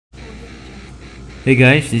Hey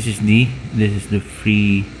guys, this is D. This is the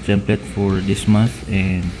free template for this month,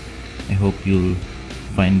 and I hope you'll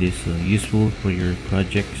find this useful for your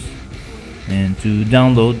projects. And to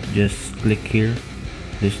download, just click here,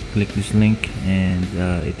 just click this link, and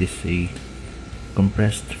it is a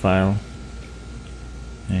compressed file,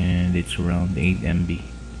 and it's around 8 MB.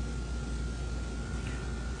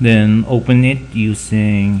 Then open it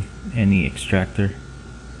using any extractor.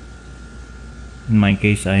 In my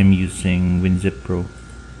case, I am using WinZip Pro.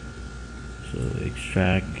 So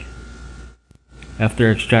extract.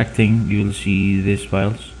 After extracting, you will see these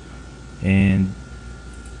files, and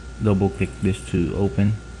double click this to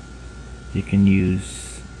open. You can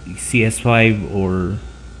use CS5 or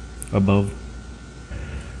above.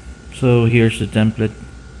 So here's the template,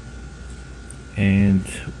 and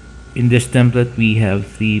in this template we have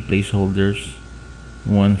 3 placeholders: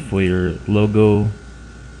 one for your logo,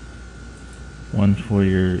 one for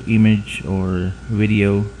your image or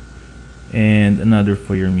video, and another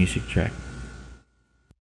for your music track.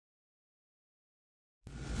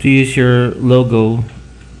 To use your logo,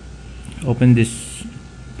 open this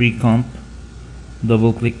pre-comp,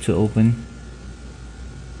 double click to open.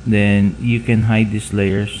 Then you can hide these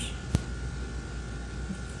layers.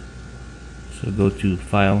 So go to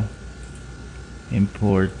File,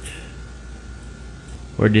 Import.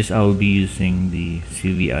 For this I will be using the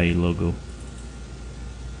CVI logo.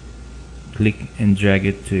 Click and drag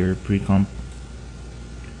it to your pre-comp,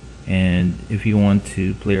 and if you want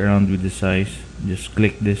to play around with the size, just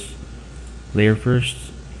click this layer first,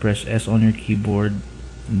 press S on your keyboard,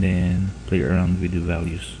 and then play around with the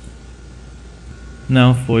values.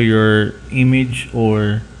 Now for your image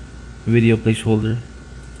or video placeholder,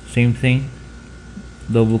 same thing,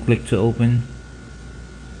 double click to open,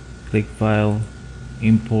 click File,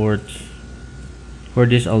 Import. For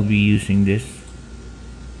this I'll be using this.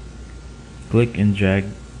 Click and drag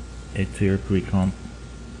it to your pre-comp.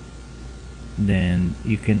 Then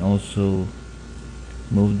you can also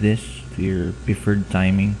move this to your preferred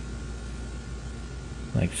timing,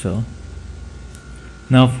 like so.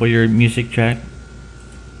 Now for your music track,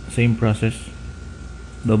 same process,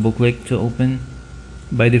 double click to open.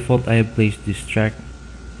 By default I have placed this track.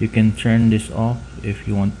 You can turn this off if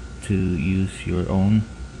you want to use your own.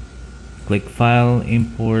 Click File,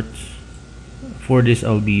 Import. For this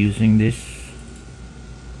I'll be using this.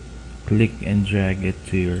 Click and drag it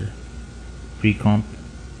to your pre-comp,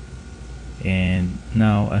 and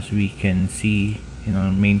now as we can see in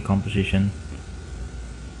our main composition,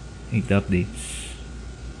 it updates.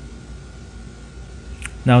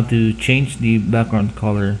 Now to change the background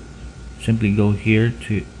color, simply go here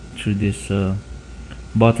to this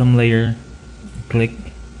bottom layer, click,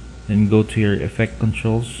 then go to your effect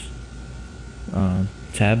controls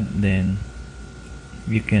tab. Then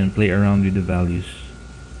you can play around with the values.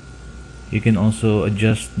 You can also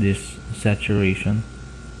adjust this saturation.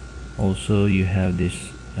 Also you have this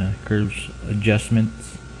curves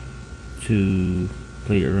adjustments to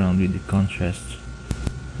play around with the contrast.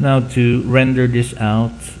 Now to render this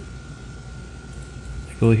out,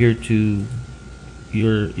 go here to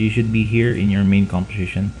you should be here in your main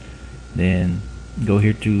composition. Then go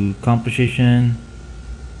here to composition.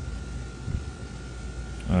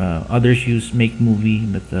 Others use make movie,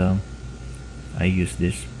 but I use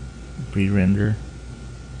this pre-render.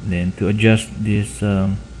 Then to adjust this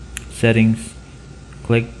settings,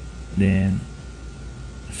 click, then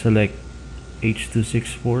select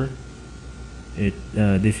H.264.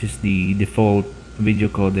 This is the default video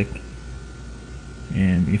codec,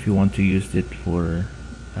 and if you want to use it for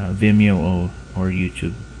Vimeo or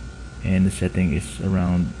YouTube, and the setting is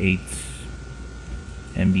around 8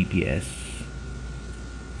 Mbps,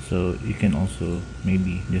 so you can also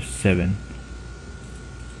maybe just 7.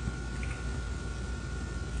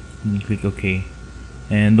 And click OK,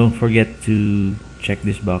 and don't forget to check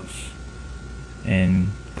this box and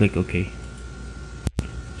click OK.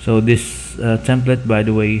 So this template, by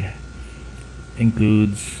the way,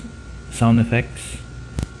 includes sound effects,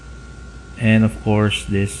 and of course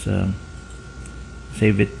this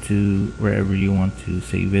save it to wherever you want to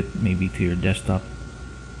save it, maybe to your desktop,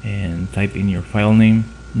 and type in your file name,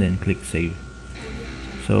 then click save.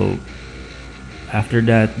 So after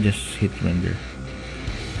that, just hit render.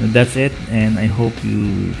 That's it, and I hope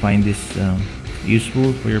you find this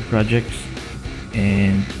useful for your projects,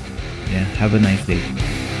 and yeah, have a nice day.